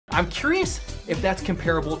I'm curious if that's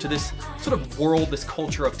comparable to this sort of world, this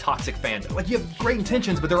culture of toxic fandom. Like, you have great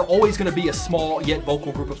intentions, but there are always gonna be a small yet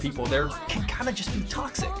vocal group of people there can kind of just be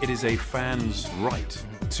toxic. It is a fan's right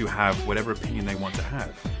to have whatever opinion they want to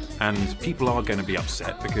have. And people are going to be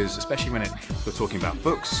upset because, especially when we're talking about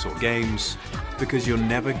books or games, because you're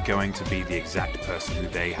never going to be the exact person who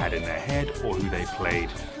they had in their head or who they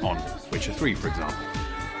played on Witcher 3, for example.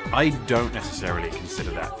 I don't necessarily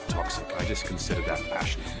consider that toxic. I just consider that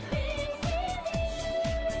passionate.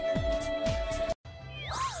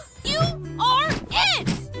 You are it!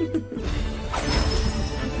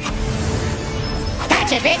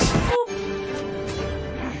 Gotcha, bitch!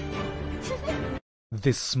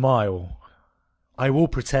 This smile. I will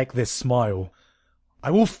protect this smile. I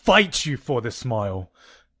will fight you for this smile.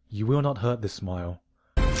 You will not hurt this smile.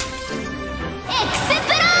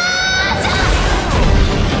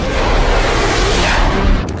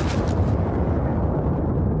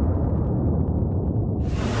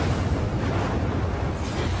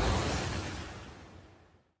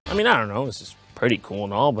 I mean, I don't know, this is pretty cool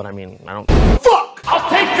and all, but I mean, I don't... Fuck! I'll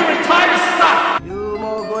take your entire stock!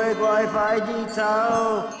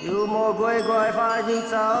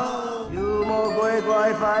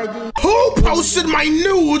 Who posted my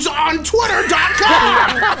nudes on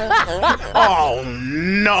Twitter.com? Oh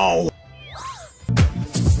no!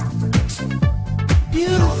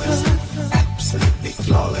 Beautiful. Absolutely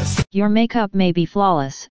flawless. Your makeup may be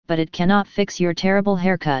flawless, but it cannot fix your terrible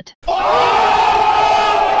haircut.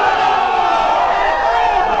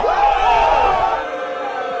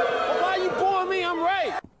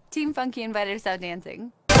 Team Funky invited us out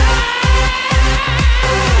dancing.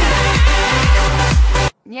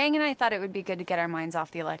 Yang and I thought it would be good to get our minds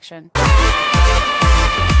off the election.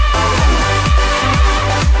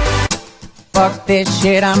 Fuck this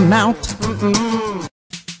shit, I'm out.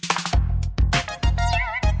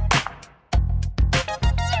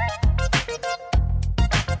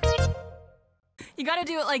 You gotta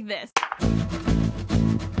do it like this.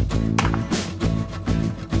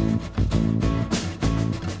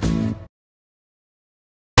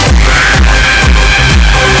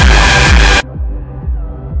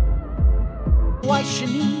 Why,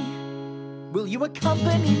 Shani, will you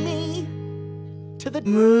accompany me to the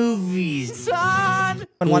movies, son?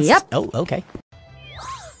 Yep. Oh, okay.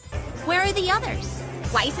 Where are the others?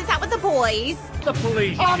 Weiss is out with the boys. The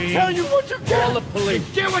police, I'll tell you what you get! Call the police.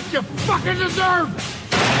 You get what you fucking deserve!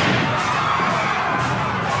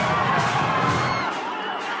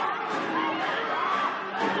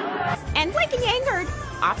 And Blake and Yang are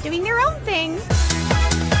off doing their own thing.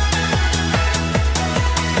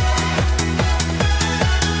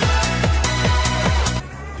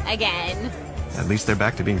 Again. At least they're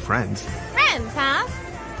back to being friends. Friends, huh?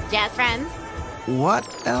 Just friends.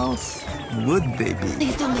 What else would they be?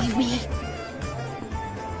 Please don't leave me.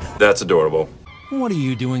 That's adorable. What are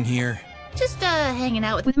you doing here? Just, hanging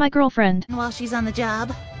out With my girlfriend. while she's on the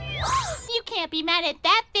job. You can't be mad at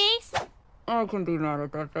that face. I can be mad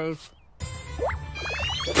at that face.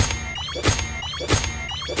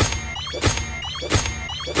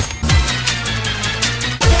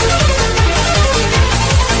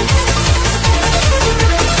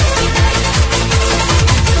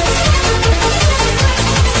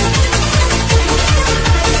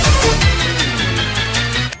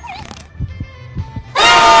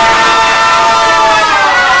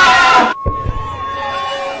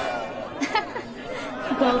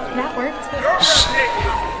 Well, that worked.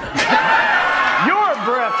 You're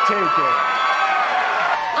breathtaking!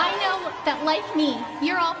 I know that, like me,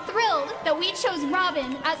 you're all thrilled that we chose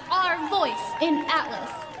Robin as our voice in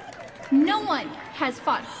Atlas. No one has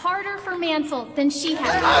fought harder for Mansell than she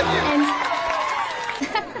has.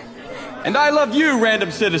 And I love you,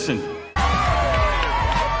 random citizen.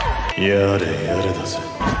 Can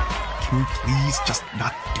we please just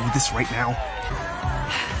not do this right now?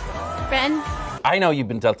 Friend? I know you've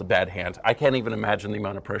been dealt a bad hand. I can't even imagine the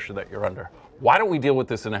amount of pressure that you're under. Why don't we deal with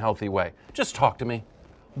this in a healthy way? Just talk to me.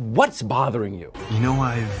 What's bothering you? You know,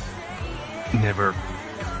 I've never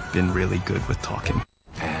been really good with talking.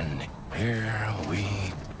 And here we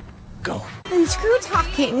go. And screw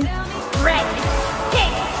talking. Red, this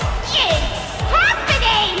is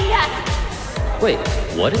happening! Wait,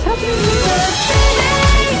 what is happening?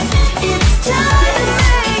 It's time to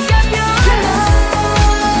wake up your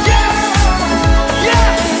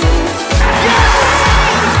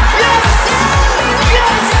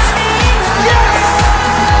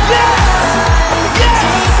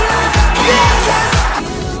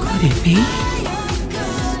Could it be?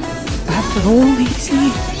 After all these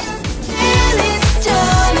years? And it's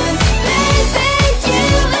time, baby, you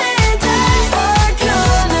and I are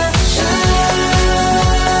gonna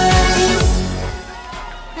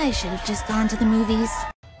should have just gone to the movies.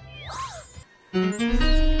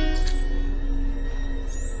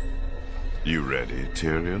 You ready,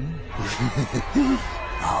 Tyrion?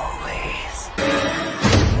 Always.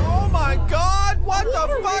 Oh my god, what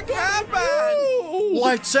the fuck happened?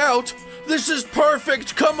 Lights out? This is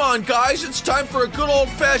perfect. Come on, guys. It's time for a good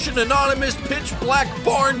old-fashioned anonymous pitch black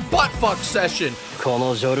barn buttfuck session. こ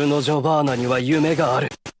のジョルノ・ジョバーナには夢があ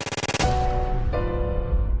る。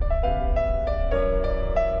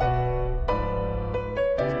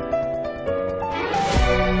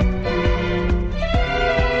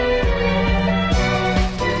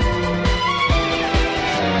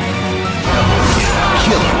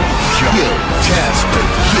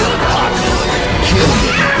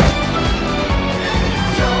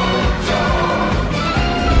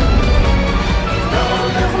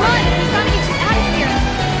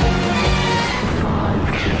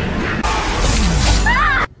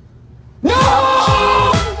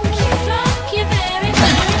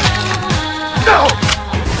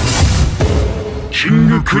キン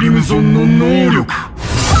グクリムゾンの能力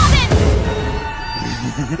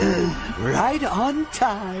Right on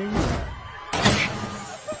time.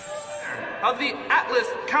 Of the Atlas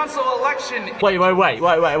Council election. Wait.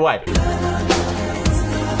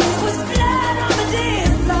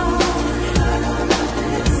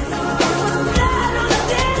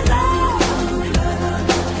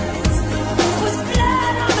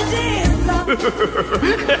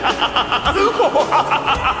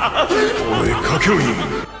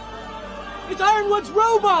 It's Ironwood's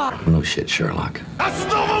robot! No shit, Sherlock.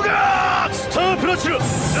 スタープラチナ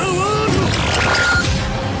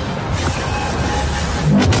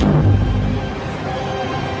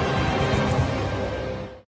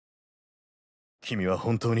君は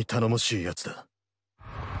本当に頼もしいやつだ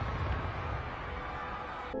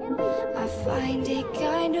I find it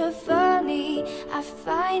kind of funny, I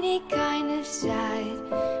find it kind of sad.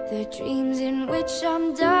 The dreams in which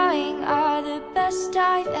I'm dying are the best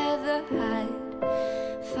I've ever had.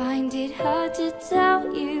 Find it hard to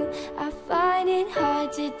tell you, I find it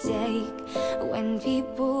hard to take. When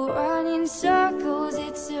people run in circles,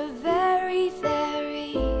 it's a very,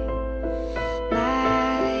 very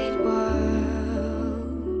mad world.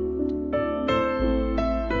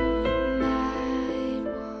 Mad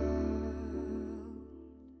world.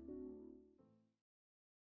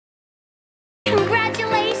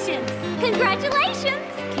 Congratulations! Congratulations!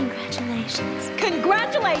 Congratulations!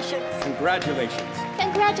 Congratulations! Congratulations.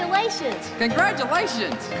 Congratulations!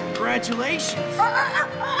 Congratulations! Congratulations!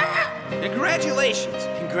 Congratulations!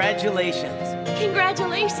 Congratulations!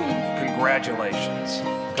 Congratulations! Congratulations.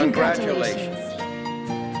 Congratulations!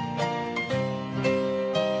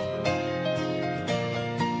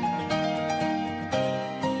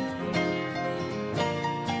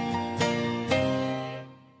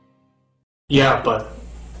 Yeah, but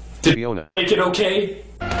did Fiona make it okay?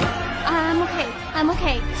 I'm okay. I'm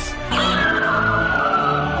okay.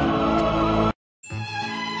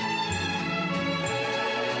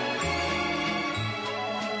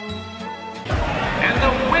 And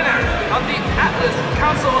the winner of the Atlas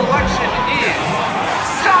Council election is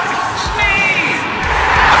Scott Schnee!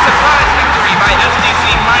 A surprise victory by SDC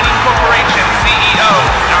Mining Corporation CEO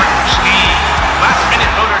Dark Schnee.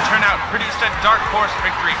 Last-minute voter turnout produced a dark horse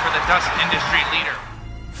victory for the dust industry leader.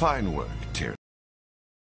 Fine work, Tyrion.